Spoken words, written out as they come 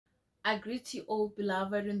I greet you all,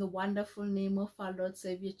 beloved, in the wonderful name of our Lord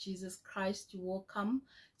Savior Jesus Christ. You welcome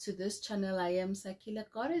to this channel. I am Sakila.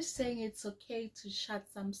 God is saying it's okay to shut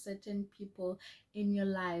some certain people in your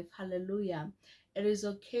life. Hallelujah. It is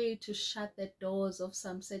okay to shut the doors of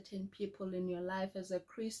some certain people in your life as a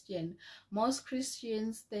Christian. Most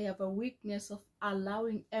Christians, they have a weakness of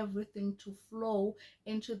allowing everything to flow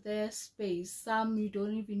into their space. Some, you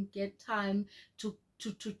don't even get time to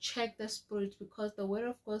check the spirit, because the word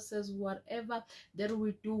of God says whatever that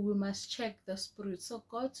we do, we must check the spirit. So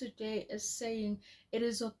God today is saying it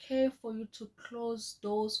is okay for you to close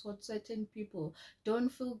doors for certain people. Don't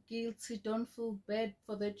feel guilty, don't feel bad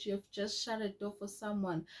for that you have just shut a door for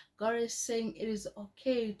someone. God is saying it is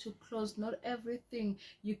okay to close. Not everything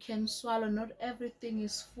you can swallow, not everything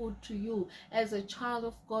is food to you. As a child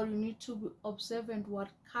of God, you need to be observant what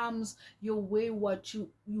comes your way, what you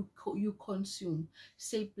consume.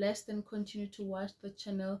 Stay blessed and continue to watch the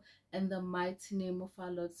channel in the mighty name of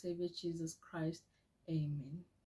our Lord Savior Jesus Christ. Amen.